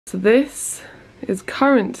So this is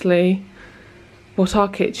currently what our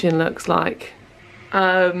kitchen looks like.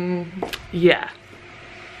 Yeah.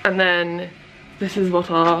 And then this is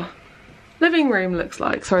what our living room looks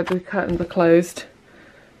like. Sorry, the curtains are closed.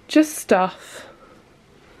 Just stuff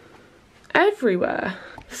everywhere.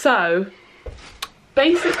 So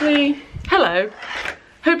basically, hello.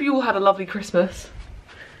 Hope you all had a lovely Christmas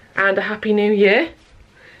and a happy new year.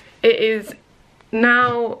 It is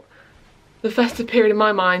now, the festive period in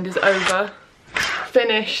my mind is over,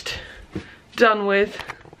 finished, done with,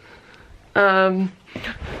 and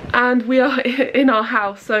we are in our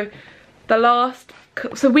house. So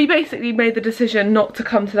we basically made the decision not to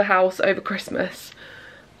come to the house over Christmas,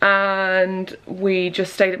 and we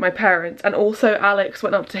just stayed at my parents', and also Alex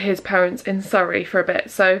went up to his parents in Surrey for a bit.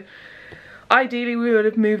 So ideally we would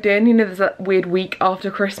have moved in, you know, there's that weird week after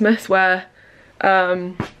Christmas where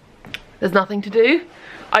there's nothing to do.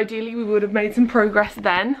 Ideally we would have made some progress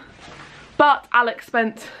then, but Alex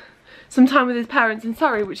spent some time with his parents in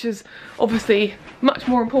Surrey, which is obviously much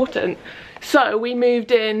more important. So we moved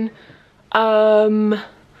in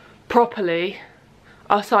properly,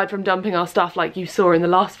 aside from dumping our stuff like you saw in the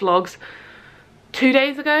last vlogs, 2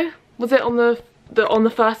 days ago. Was it on the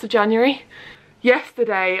 1st of January?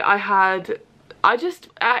 Yesterday I had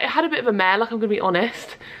a bit of a mare, like, I'm gonna be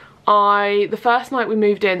honest. The first night we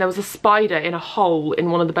moved in, there was a spider in a hole in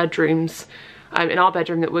one of the bedrooms, in our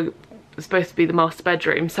bedroom that was supposed to be the master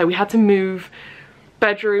bedroom. So we had to move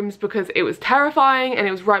bedrooms because it was terrifying and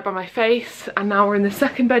it was right by my face. And now we're in the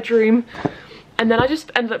second bedroom. And then I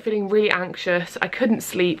just ended up feeling really anxious. I couldn't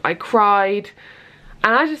sleep, I cried.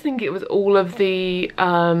 And I just think it was all of the,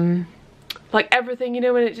 like everything, you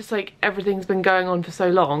know, when it's just like everything's been going on for so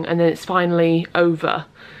long and then it's finally over.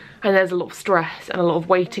 And there's a lot of stress and a lot of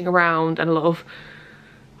waiting around and a lot of,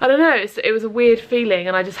 I don't know, it was a weird feeling,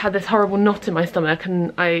 and I just had this horrible knot in my stomach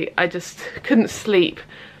and I just couldn't sleep.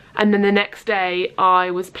 And then the next day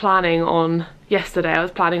I was planning on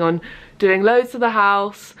doing loads to the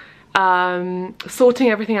house,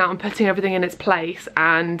 sorting everything out and putting everything in its place,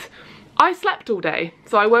 and I slept all day.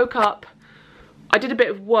 So I woke up, I did a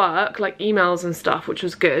bit of work, like emails and stuff, which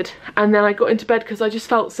was good, and then I got into bed because I just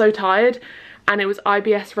felt so tired. And it was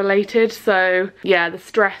IBS related, so yeah, the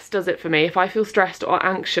stress does it for me. If I feel stressed or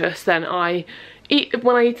anxious, then when I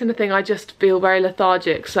eat anything, I just feel very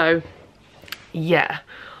lethargic. So yeah,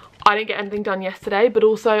 I didn't get anything done yesterday, but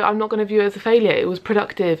also I'm not going to view it as a failure. It was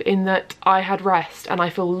productive in that I had rest and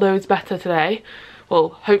I feel loads better today. Well,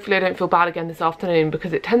 hopefully I don't feel bad again this afternoon,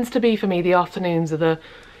 because it tends to be, for me, the afternoons are the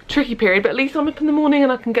tricky period, but at least I'm up in the morning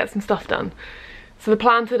and I can get some stuff done. So the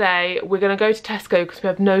plan today, we're going to go to Tesco because we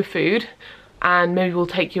have no food. And maybe we'll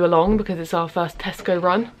take you along because it's our first Tesco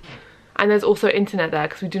run. And there's also internet there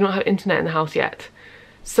because we do not have internet in the house yet.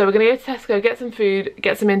 So we're gonna go to Tesco, get some food,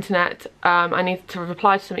 get some internet. I need to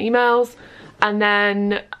reply to some emails, and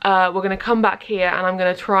then we're gonna come back here and I'm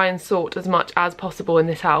gonna try and sort as much as possible in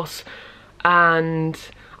this house. And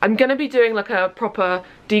I'm gonna be doing like a proper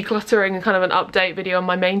decluttering and kind of an update video on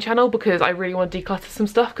my main channel, because I really want to declutter some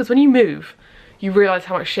stuff, because when you move, you realise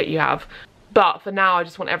how much shit you have. But for now, I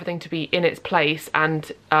just want everything to be in its place,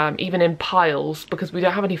 and even in piles, because we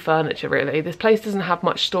don't have any furniture really. This place doesn't have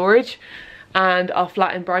much storage, and our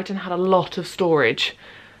flat in Brighton had a lot of storage.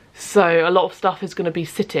 So a lot of stuff is going to be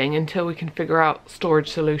sitting until we can figure out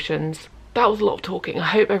storage solutions. That was a lot of talking. I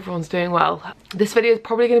hope everyone's doing well. This video is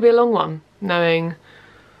probably going to be a long one, knowing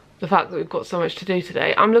the fact that we've got so much to do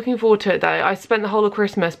today. I'm looking forward to it though. I spent the whole of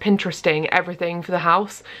Christmas Pinteresting everything for the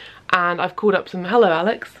house, and I've called up some... Hello,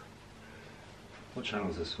 Alex. What channel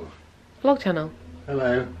is this for? Vlog channel.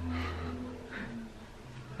 Hello.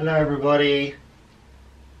 Hello everybody.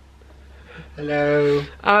 Hello.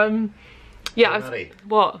 Yeah, Maddie,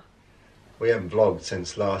 what? we haven't vlogged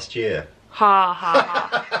since last year. Ha ha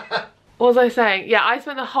ha. What was I saying? Yeah, I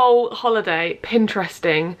spent the whole holiday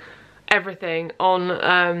Pinteresting everything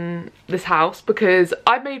on this house, because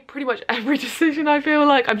I've made pretty much every decision. I feel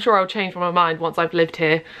like, I'm sure I'll change my mind once I've lived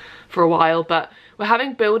here for a while, but we're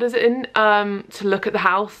having builders in to look at the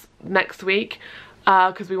house next week,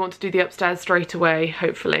 because we want to do the upstairs straight away,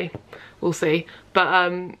 hopefully. We'll see.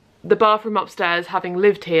 But the bathroom upstairs, having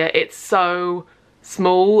lived here, it's so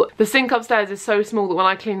small. The sink upstairs is so small that when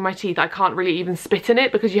I clean my teeth, I can't really even spit in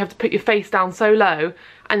it, because you have to put your face down so low,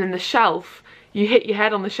 and then the shelf, you hit your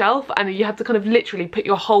head on the shelf and you have to kind of literally put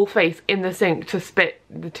your whole face in the sink to spit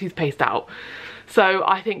the toothpaste out. So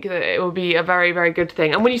I think that it will be a very, very good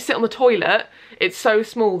thing. And when you sit on the toilet, it's so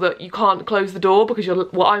small that you can't close the door, because you're,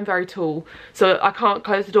 well, I'm very tall, so I can't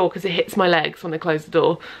close the door because it hits my legs when I close the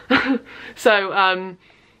door. So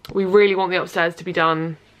we really want the upstairs to be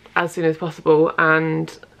done as soon as possible,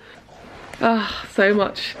 and So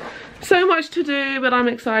much to do, but I'm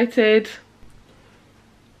excited.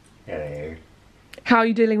 Hello. How are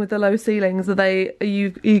you dealing with the low ceilings? Have you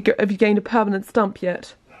gained a permanent stump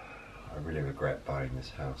yet? I really regret buying this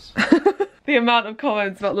house. The amount of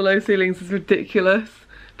comments about the low ceilings is ridiculous.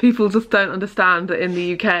 People just don't understand that in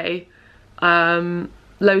the UK,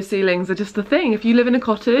 low ceilings are just a thing. If you live in a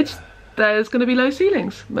cottage, there's going to be low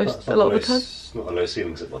ceilings a lot of the time. It's not the low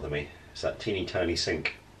ceilings that bother me. It's that teeny tiny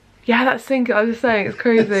sink. Yeah, that sink, I was just saying, it's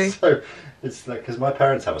crazy. So, it's like, because my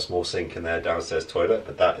parents have a small sink in their downstairs toilet,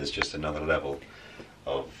 but that is just another level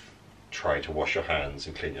of trying to wash your hands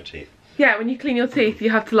and clean your teeth. Yeah, when you clean your teeth,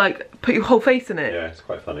 you have to like put your whole face in it. Yeah, it's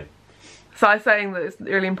quite funny. So I was saying that it's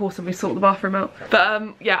really important we sort the bathroom out.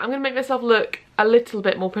 But yeah, I'm gonna make myself look a little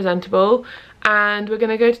bit more presentable, and we're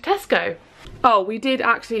gonna go to Tesco. Oh, we did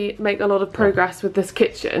actually make a lot of progress with this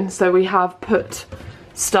kitchen, so we have put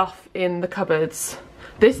stuff in the cupboards.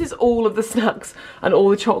 This is all of the snacks and all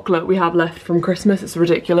the chocolate we have left from Christmas. It's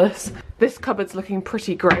ridiculous. This cupboard's looking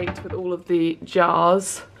pretty great with all of the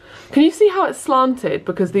jars. Can you see how it's slanted?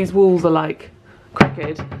 Because these walls are like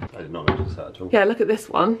crooked. I did not notice that at all. Yeah, look at this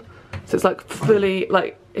one. So it's like fully,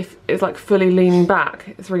 it's like fully leaning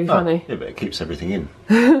back. It's really funny. Yeah, but it keeps everything in.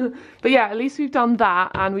 But yeah, at least we've done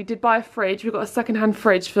that, and we did buy a fridge. We got a second-hand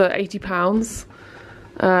fridge for £80.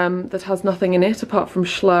 That has nothing in it apart from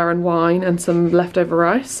schlur and wine and some leftover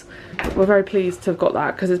rice. We're very pleased to have got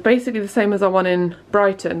that because it's basically the same as our one in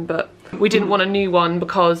Brighton, but we didn't want a new one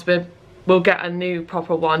because we'll get a new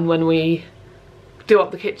proper one when we do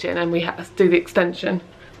up the kitchen and we do the extension.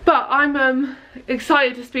 But I'm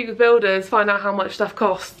excited to speak with builders, find out how much stuff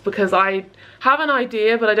costs, because I have an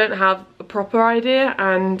idea but I don't have a proper idea,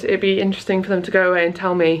 and it'd be interesting for them to go away and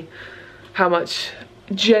tell me how much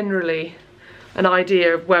generally an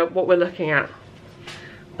idea of what we're looking at.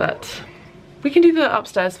 But we can do the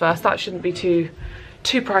upstairs first. That shouldn't be too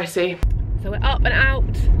pricey. So we're up and out.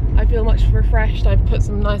 I feel much refreshed. I've put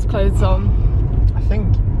some nice clothes on. I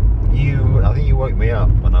think you woke me up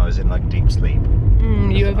when I was in like deep sleep.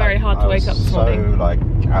 You were very hard to wake up this morning. So like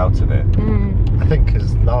out of it. I think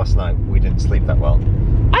because last night we didn't sleep that well.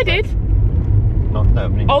 I did. The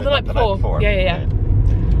night before. Yeah.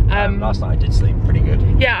 Last night I did sleep pretty good.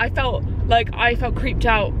 Yeah, I felt creeped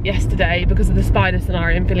out yesterday because of the spider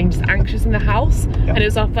scenario and feeling just anxious in the house. Yeah. And it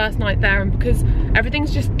was our first night there, and because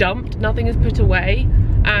everything's just dumped, nothing is put away,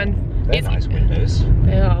 and they're nice windows.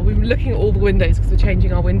 They are. We were looking at all the windows because we're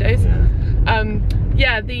changing our windows.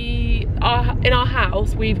 Yeah. In our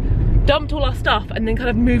house we've dumped all our stuff and then kind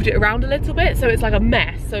of moved it around a little bit, so it's like a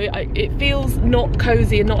mess. So it feels not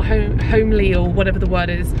cozy and not homely, or whatever the word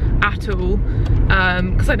is, at all.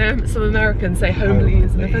 Because I know some Americans say homely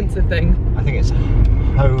is an offensive thing. I think it's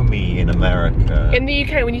homey in America. In the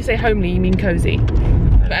UK, when you say homely, you mean cozy.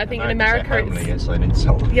 But I think in America it's an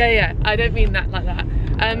insult. Yeah, I don't mean that like that.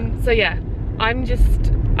 So yeah, I'm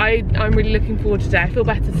really looking forward to today. I feel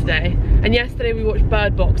better today. And yesterday we watched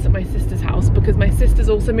Bird Box at my sister's house, because my sister's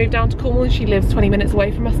also moved down to Cornwall and she lives 20 minutes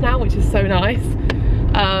away from us now, which is so nice.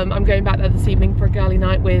 I'm going back there this evening for a girly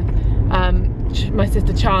night with my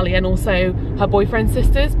sister Charlie and also her boyfriend's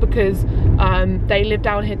sisters, because they live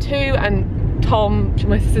down here too, and Tom,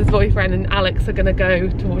 my sister's boyfriend, and Alex are gonna go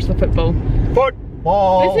to watch the football.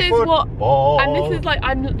 Football! This is and this is like,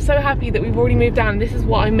 I'm so happy that we've already moved down. This is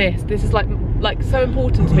what I miss. This is like so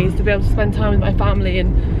important to me, is to be able to spend time with my family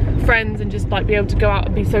and friends and just like be able to go out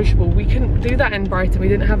and be sociable. We couldn't do that in Brighton. We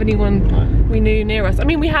didn't have anyone we knew near us. I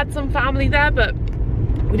mean, we had some family there, but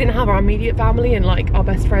we didn't have our immediate family and like our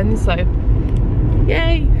best friends, so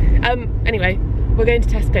yay. Anyway, we're going to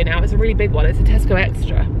Tesco now. It's a really big one. It's a Tesco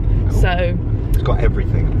Extra. Cool. So it's got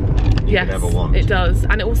everything you could ever want. It does.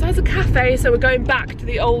 And it also has a cafe, so we're going back to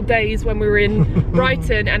the old days when we were in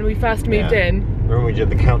Brighton and we first moved in. Remember when we did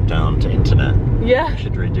the countdown to internet? Yeah. We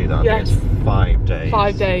should redo that. I think it's 5 days.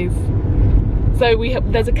 5 days. So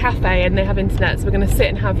there's a cafe and they have internet, so we're going to sit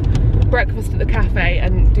and have breakfast at the cafe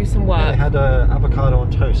and do some work. Yeah, they had avocado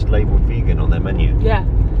on toast labelled vegan on their menu. Yeah,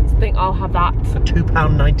 so I think I'll have that. For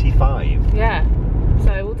 £2.95. Yeah,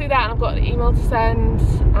 so we'll do that, and I've got an email to send,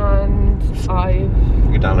 and You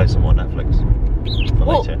can download some more Netflix.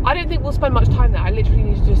 Later. I don't think we'll spend much time there. I literally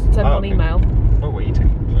need to just send one email. What we're eating.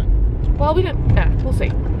 So. Well, we don't, yeah, we'll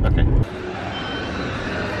see. Okay.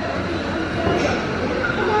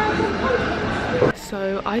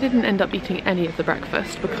 So I didn't end up eating any of the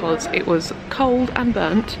breakfast because it was cold and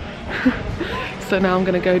burnt. So now I'm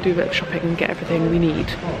gonna go do a bit of shopping and get everything we need.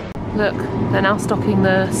 Look, they're now stocking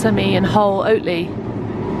the semi and whole Oatly.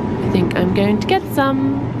 I think I'm going to get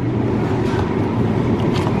some.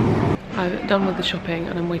 I'm done with the shopping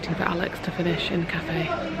and I'm waiting for Alex to finish in the cafe.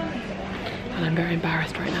 and I'm very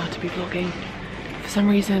embarrassed right now to be vlogging. For some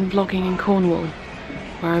reason, vlogging in Cornwall,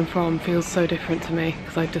 where I'm from, feels so different to me,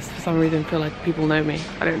 because I just for some reason feel like people know me.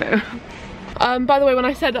 I don't know. By the way, when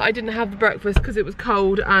I said that I didn't have the breakfast because it was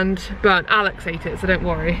cold and burnt, Alex ate it, so don't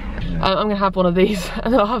worry. I'm gonna have one of these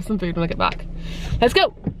and I'll have some food when I get back. Let's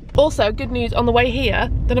go! Also, good news on the way here,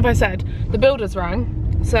 don't know if I said, the builders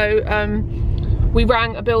rang. So, we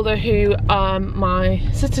rang a builder who, my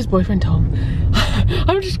sister's boyfriend Tom.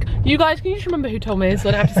 You guys, can you just remember who Tom is? So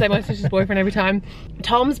I don't have to say my sister's boyfriend every time.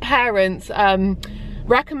 Tom's parents,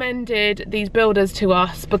 recommended these builders to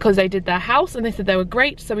us because they did their house and they said they were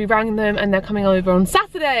great, so we rang them and they're coming over on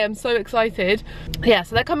Saturday. I'm so excited. Yeah,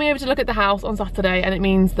 so they're coming over to look at the house on Saturday, and it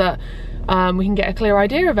means that we can get a clear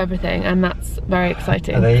idea of everything, and that's very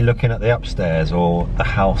exciting. Are they looking at the upstairs or the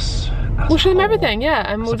house? We'll show them everything,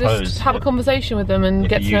 yeah, and we'll just have a conversation with them and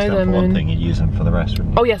get to know them. For one thing, you'd use them for the rest,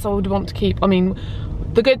 wouldn't you? Oh yes, I would want to keep. I mean,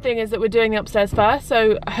 the good thing is that we're doing the upstairs first,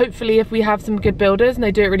 so hopefully if we have some good builders and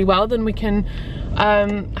they do it really well, then we can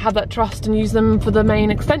have that trust and use them for the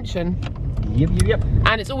main extension. Yep.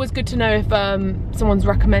 And it's always good to know if someone's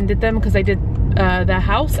recommended them, because they did their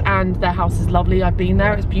house, and their house is lovely. I've been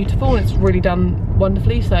there, it's beautiful, and it's really done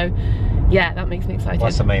wonderfully, so yeah, that makes me excited.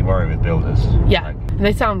 What's the main worry with builders? Yeah, and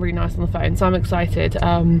they sound really nice on the phone, so I'm excited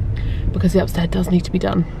because the upstairs does need to be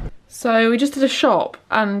done. So we just did a shop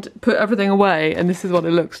and put everything away, and this is what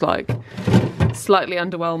it looks like. Slightly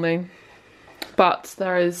underwhelming, but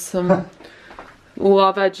there is some all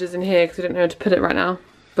our veggies in here because we don't know where to put it right now.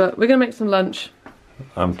 But we're gonna make some lunch.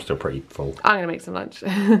 I'm still pretty full. I'm gonna make some lunch.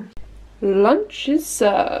 Lunch is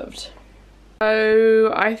served.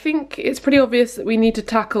 So I think it's pretty obvious that we need to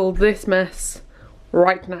tackle this mess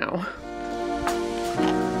right now.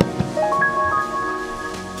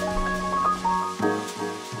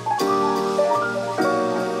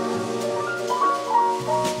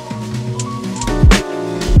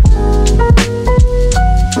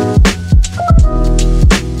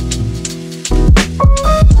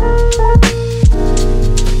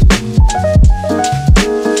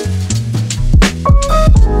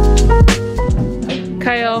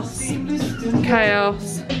 Chaos,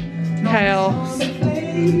 chaos, chaos.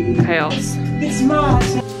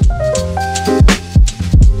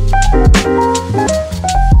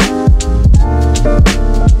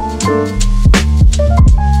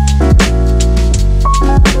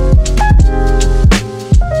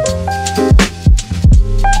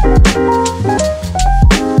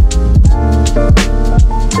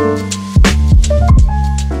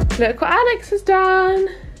 Look what Alex has done.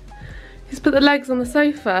 He's put the legs on the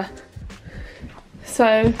sofa.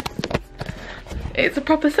 So it's a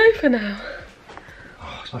proper sofa now.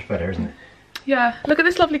 Oh, it's much better, isn't it? Yeah, look at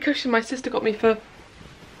this lovely cushion my sister got me for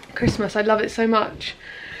Christmas. I love it so much.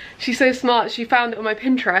 She's so smart. She found it on my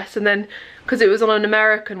Pinterest, and then because it was on an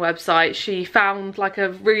American website, she found like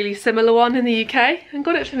a really similar one in the UK and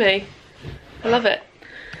got it for me. I love it.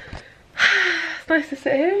 It's nice to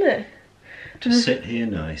sit here, isn't it? Just sit here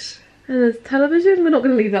nice. And there's television. We're not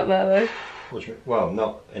going to leave that there though. Well,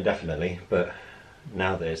 not indefinitely, but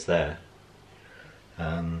now that it's there,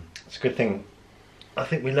 it's a good thing. I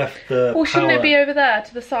think we left the Well, shouldn't it be over there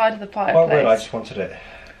to the side of the fireplace? Well, I just wanted it.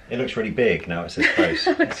 It looks really big now, it's this close.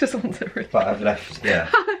 Alex just wants it really But I've left,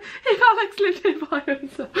 yeah. If Alex lived here by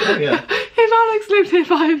himself, Oh, yeah. If Alex lived here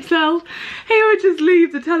by himself, he would just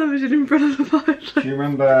leave the television in front of the fireplace. Do you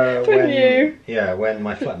remember when? you? Yeah, when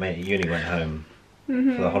my flatmate at uni went home for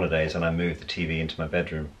the holidays, and I moved the TV into my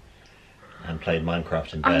bedroom and played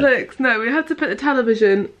Minecraft in bed. Alex, no, we had to put the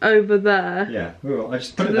television over there. Yeah, well, I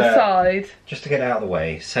just put to it the there side. just to get it out of the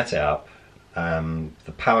way, set it up.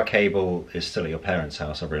 The power cable is still at your parents'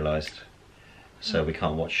 house, I've realised. So we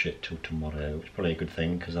can't watch it till tomorrow, which is probably a good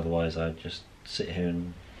thing, because otherwise I'd just sit here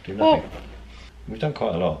and do nothing. We've done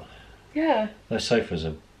quite a lot. Yeah. Those sofas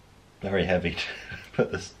are very heavy to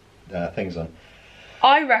put the things on.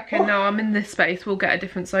 I reckon now I'm in this space, we'll get a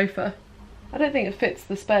different sofa. I don't think it fits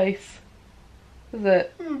the space, does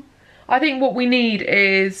it? I think what we need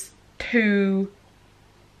is 2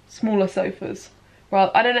 smaller sofas. Well,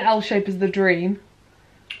 I don't know, L shape is the dream.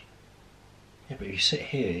 Yeah, but if you sit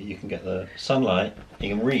here, you can get the sunlight,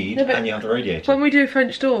 you can read, No, and you have the radiator. When we do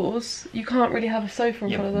French doors, you can't really have a sofa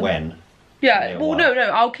in front of them. When? Yeah, well, no,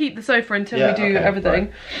 I'll keep the sofa until we do everything.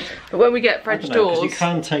 Right. But when we get French doors... Because you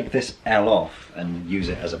can take this L off and use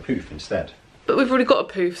it as a poof instead. But we've already got a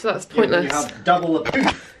poof, so that's pointless. Yeah, you have double the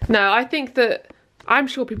poof. No, I think that... I'm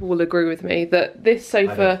sure people will agree with me that this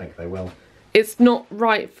sofa... I don't think they will. It's not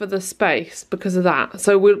right for the space because of that.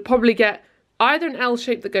 So we'll probably get either an L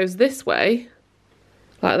shape that goes this way,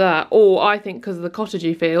 like that, or I think because of the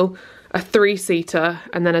cottagey feel, a 3-seater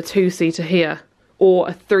and then a 2-seater here, or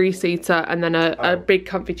a 3-seater and then a big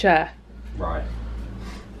comfy chair. Right.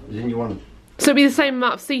 Didn't you want... So it'd be the same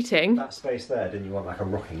amount of seating. That space there, didn't you want like a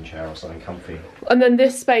rocking chair or something comfy? And then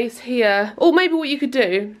this space here, or maybe what you could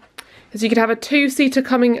do is you could have a 2-seater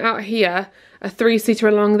coming out here, a 3-seater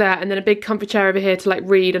along there, and then a big comfy chair over here to like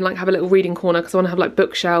read and like have a little reading corner, because I want to have like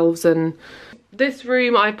bookshelves. And this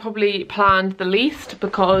room I probably planned the least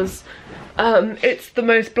because it's the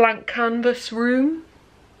most blank canvas room.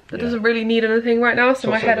 That doesn't really need anything right now, so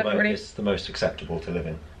my head hasn't really... It's the most acceptable to live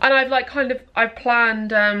in. And I've like I've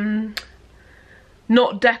planned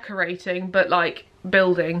not decorating, but like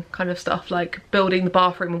building kind of stuff, like building the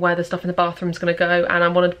bathroom and where the stuff in the bathroom is going to go. And I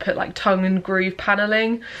wanted to put like tongue and groove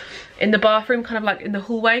paneling in the bathroom, kind of like in the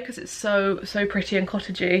hallway, because it's so pretty and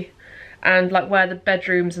cottagey. And like where the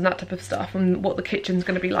bedrooms and that type of stuff, and what the kitchen's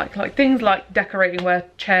going to be like things like decorating where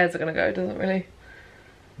chairs are going to go doesn't really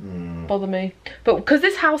bother me. But because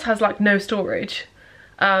this house has like no storage,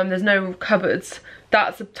 there's no cupboards,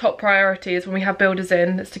 that's the top priority is when we have builders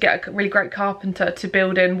in, is to get a really great carpenter to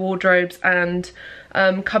build in wardrobes and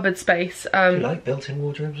cupboard space. Do you like built-in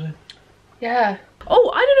wardrobes though? Yeah.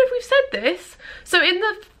 Oh, I don't know if we've said this. So in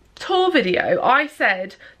the tour video, I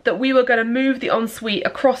said that we were going to move the ensuite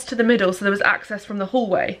across to the middle so there was access from the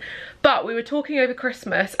hallway. But we were talking over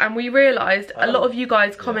Christmas and we realised a lot of you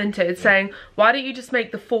guys commented saying, why don't you just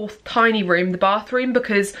make the 4th tiny room the bathroom,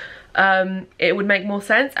 because it would make more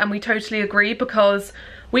sense. And we totally agree, because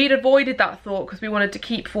we'd avoided that thought because we wanted to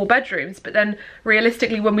keep 4 bedrooms. But then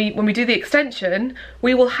realistically, when we do the extension,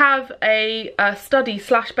 we will have a study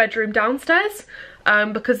 / bedroom downstairs.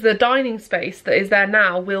 Because the dining space that is there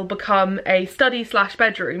now will become a study /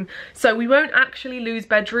 bedroom, so we won't actually lose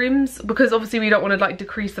bedrooms, because obviously we don't want to like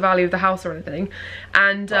decrease the value of the house or anything.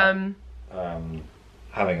 And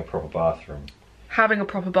having a proper bathroom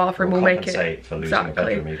will make it compensate for losing a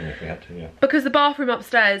bedroom, even if we had to. Yeah. Because the bathroom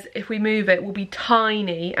upstairs, if we move it, will be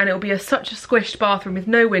tiny, and it will be such a squished bathroom with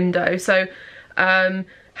no window. So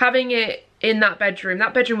having it in that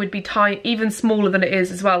bedroom would be tiny, even smaller than it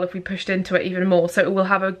is as well if we pushed into it even more. So it will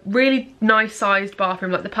have a really nice sized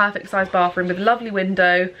bathroom, like the perfect sized bathroom with a lovely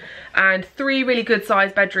window, and 3 really good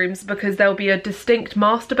sized bedrooms, because there'll be a distinct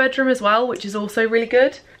master bedroom as well, which is also really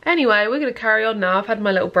good. Anyway, we're gonna carry on now. I've had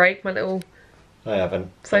my little break, my little... I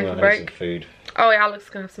haven't. Sofa break. Some food. Oh yeah, Alex is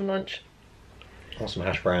gonna have some lunch. I want some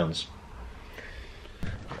hash browns.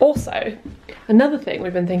 Also, another thing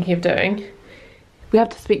we've been thinking of doing, we have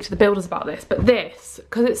to speak to the builders about this, but this,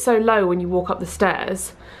 because it's so low when you walk up the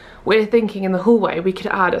stairs, we're thinking in the hallway we could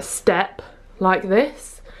add a step like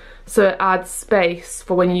this, so it adds space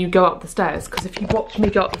for when you go up the stairs. Because if you watch me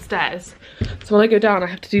go up the stairs, so when I go down I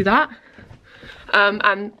have to do that,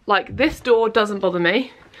 and like this door doesn't bother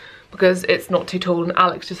me because it's not too tall and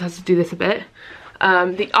Alex just has to do this a bit.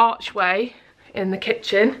 The archway in the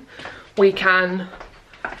kitchen, we can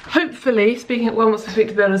hopefully, speaking at one wants to speak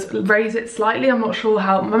to builders, raise it slightly. I'm not sure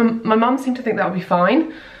how. My mum seemed to think that would be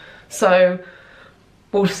fine, so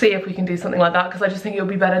we'll see if we can do something like that, because I just think it would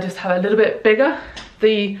be better just to have it a little bit bigger.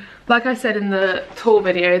 Like I said in the tour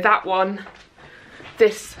video,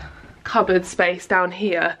 this cupboard space down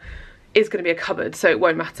here is going to be a cupboard, so it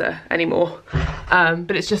won't matter anymore.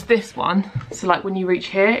 But it's just this one, so like when you reach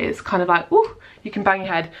here, it's kind of like, ooh, you can bang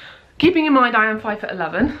your head. Keeping in mind I am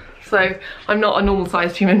 5'11", so I'm not a normal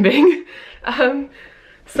sized human being.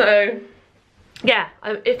 So yeah,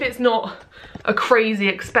 if it's not a crazy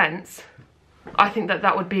expense, I think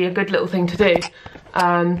that would be a good little thing to do,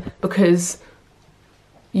 because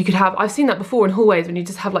you could have, I've seen that before in hallways when you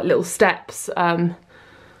just have like little steps, and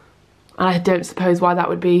I don't suppose why that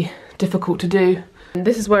would be difficult to do. And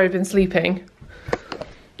this is where we've been sleeping,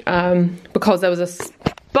 because there was a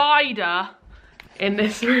spider in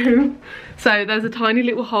this room. So there's a tiny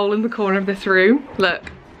little hole in the corner of this room,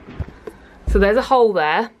 look. So there's a hole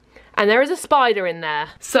there, and there is a spider in there.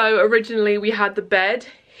 So originally we had the bed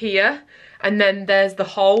here, and then there's the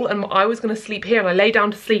hole, and I was gonna sleep here, and I lay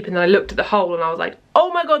down to sleep, and then I looked at the hole and I was like,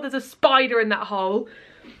 oh my god, there's a spider in that hole.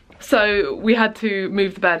 So we had to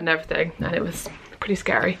move the bed and everything, and it was pretty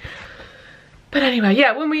scary. But anyway,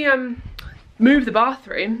 yeah, when we move the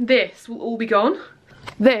bathroom, this will all be gone.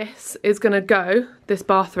 This is gonna go, this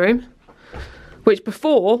bathroom, which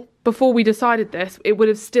before we decided this, it would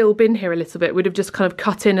have still been here a little bit. We'd have just kind of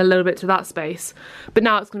cut in a little bit to that space. But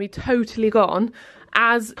now it's gonna be totally gone,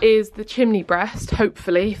 as is the chimney breast,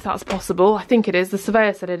 hopefully, if that's possible. I think it is, the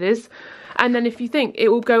surveyor said it is. And then if you think, it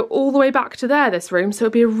will go all the way back to there, this room, so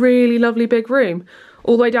it'll be a really lovely big room.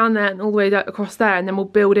 All the way down there and all the way across there, and then we'll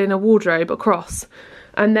build in a wardrobe across.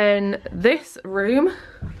 And then this room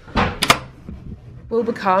will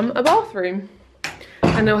become a bathroom.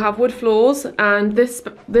 And it'll have wood floors, and this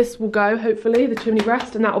will go, hopefully, the chimney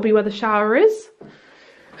breast, and that will be where the shower is.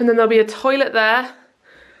 And then there'll be a toilet there,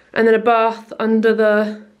 and then a bath under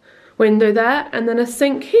the window there, and then a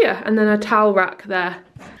sink here, and then a towel rack there.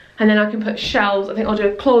 And then I can put shelves. I think I'll do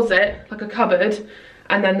a closet, like a cupboard,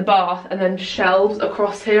 and then the bath, and then shelves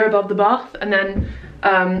across here above the bath. And then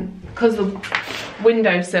because the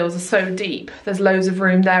window sills are so deep, there's loads of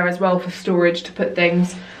room there as well for storage to put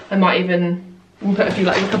things. I might even put a few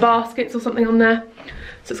like wicker baskets or something on there.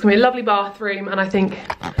 So it's gonna be a lovely bathroom, and I think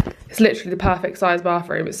it's literally the perfect size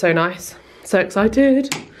bathroom. It's so nice. So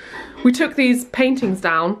excited. We took these paintings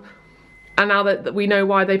down, and now that we know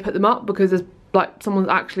why they put them up, because there's like someone's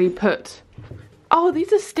actually put, oh,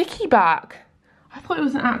 these are sticky back. I thought it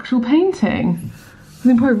was an actual painting. I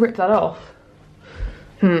can probably rip that off.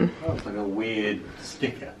 Oh, it's like a weird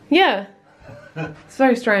sticker. Yeah, it's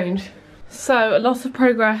very strange. So a lot of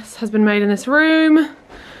progress has been made in this room.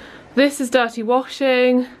 This is dirty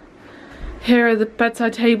washing. Here are the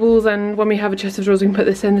bedside tables, and when we have a chest of drawers we can put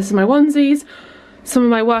this in. This is my onesies. Some of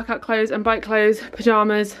my workout clothes and bike clothes,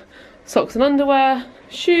 pyjamas, socks and underwear,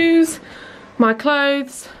 shoes, my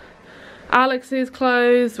clothes, Alex's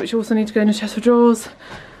clothes, which also need to go in a chest of drawers,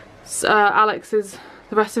 Alex's,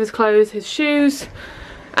 the rest of his clothes, his shoes,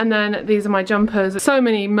 and then these are my jumpers. So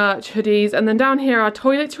many merch, hoodies, and then down here are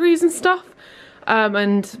toiletries and stuff,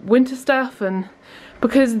 and winter stuff, and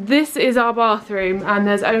because this is our bathroom and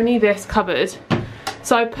there's only this cupboard,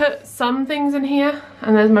 so I put some things in here,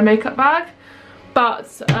 and there's my makeup bag,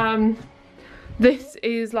 but this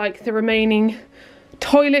is like the remaining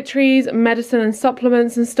toiletries, medicine and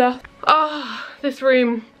supplements and stuff. Oh, this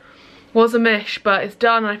room was a mish, but it's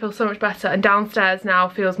done and I feel so much better, and downstairs now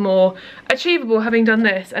feels more achievable having done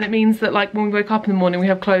this, and it means that like when we wake up in the morning we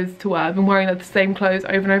have clothes to wear. I've been wearing like the same clothes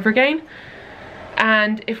over and over again,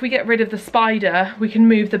 and if we get rid of the spider we can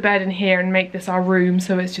move the bed in here and make this our room,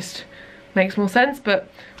 so it just makes more sense. But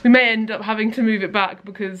we may end up having to move it back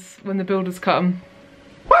because when the builders come.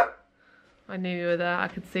 I knew you were there, I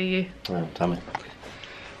could see you. Oh, damn it.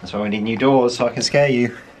 That's why we need new doors, so I can scare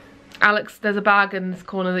you. Alex, there's a bag in this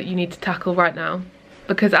corner that you need to tackle right now,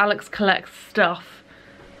 because Alex collects stuff,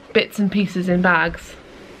 bits and pieces in bags.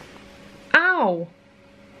 Ow!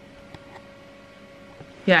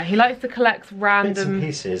 Yeah, he likes to collect random...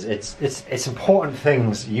 Bits and pieces, it's important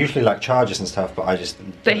things, usually like chargers and stuff, but I just...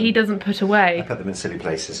 that he doesn't put away. I put them in silly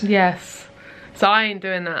places. Yes. So I ain't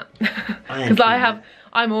doing that. Because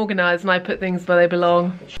I'm organised and I put things where they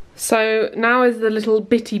belong. So now is the little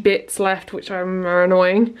bitty bits left, which are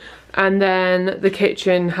annoying, and then the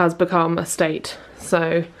kitchen has become a state.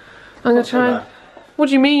 So I'm gonna try. What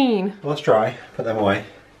do you mean? Well, let's try. Put them away.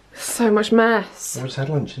 So much mess. We just had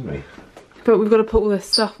lunch, didn't we? But we've got to put all this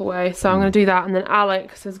stuff away, so I'm gonna do that, and then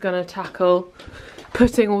Alex is gonna tackle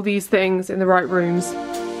putting all these things in the right rooms.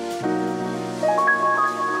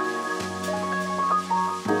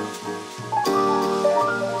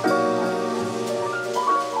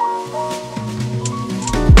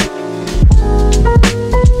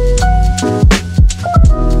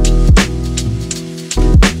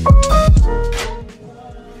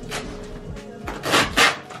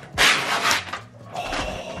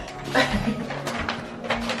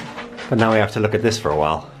 But now we have to look at this for a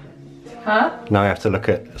while. Huh? Now we have to look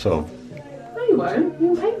at sort of... No you won't,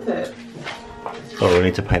 you can paint it. Oh, we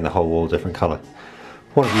need to paint the whole wall a different colour.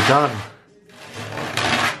 What have you done?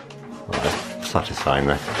 Oh, that's satisfying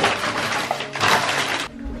there.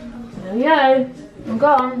 There we go. I'm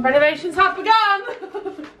gone. Renovations have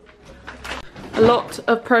begun! A lot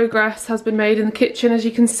of progress has been made in the kitchen, as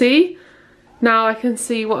you can see. Now I can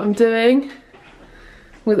see what I'm doing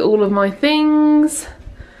with all of my things.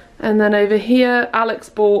 And then over here, Alex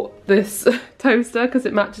bought this toaster because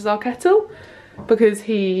it matches our kettle, because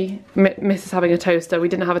he misses having a toaster. We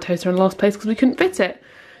didn't have a toaster in the last place because we couldn't fit it.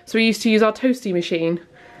 So we used to use our toasty machine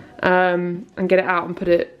and get it out and put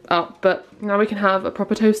it up. But now we can have a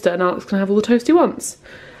proper toaster, and Alex can have all the toast he wants.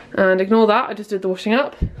 And ignore that, I just did the washing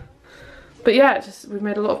up. But yeah, we've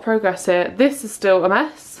made a lot of progress here. This is still a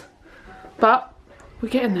mess, but we're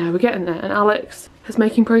getting there, we're getting there. And Alex is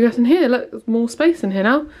making progress in here. Look, there's more space in here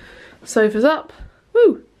now. Sofa's up.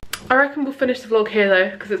 Woo! I reckon we'll finish the vlog here though,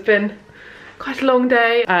 because it's been quite a long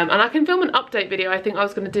day. And I can film an update video. I think I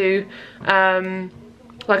was going to do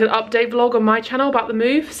like an update vlog on my channel about the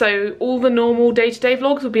move. So all the normal day-to-day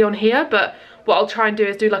vlogs will be on here, but what I'll try and do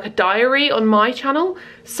is do like a diary on my channel.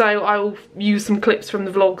 So I'll use some clips from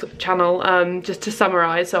the vlog channel just to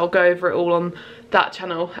summarise. So I'll go over it all on that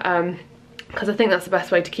channel, because I think that's the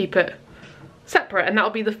best way to keep it separate, and that'll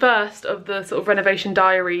be the first of the sort of renovation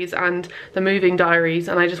diaries and the moving diaries,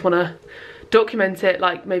 and I just want to document it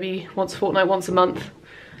like maybe once a fortnight, once a month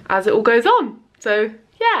as it all goes on. So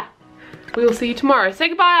yeah, we will see you tomorrow. Say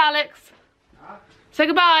goodbye, Alex. Huh? Say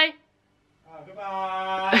goodbye. Oh,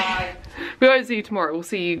 goodbye. We won't see you tomorrow, we'll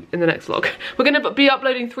see you in the next vlog. We're going to be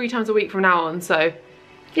uploading 3 times a week from now on, so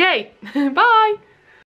yay. Bye.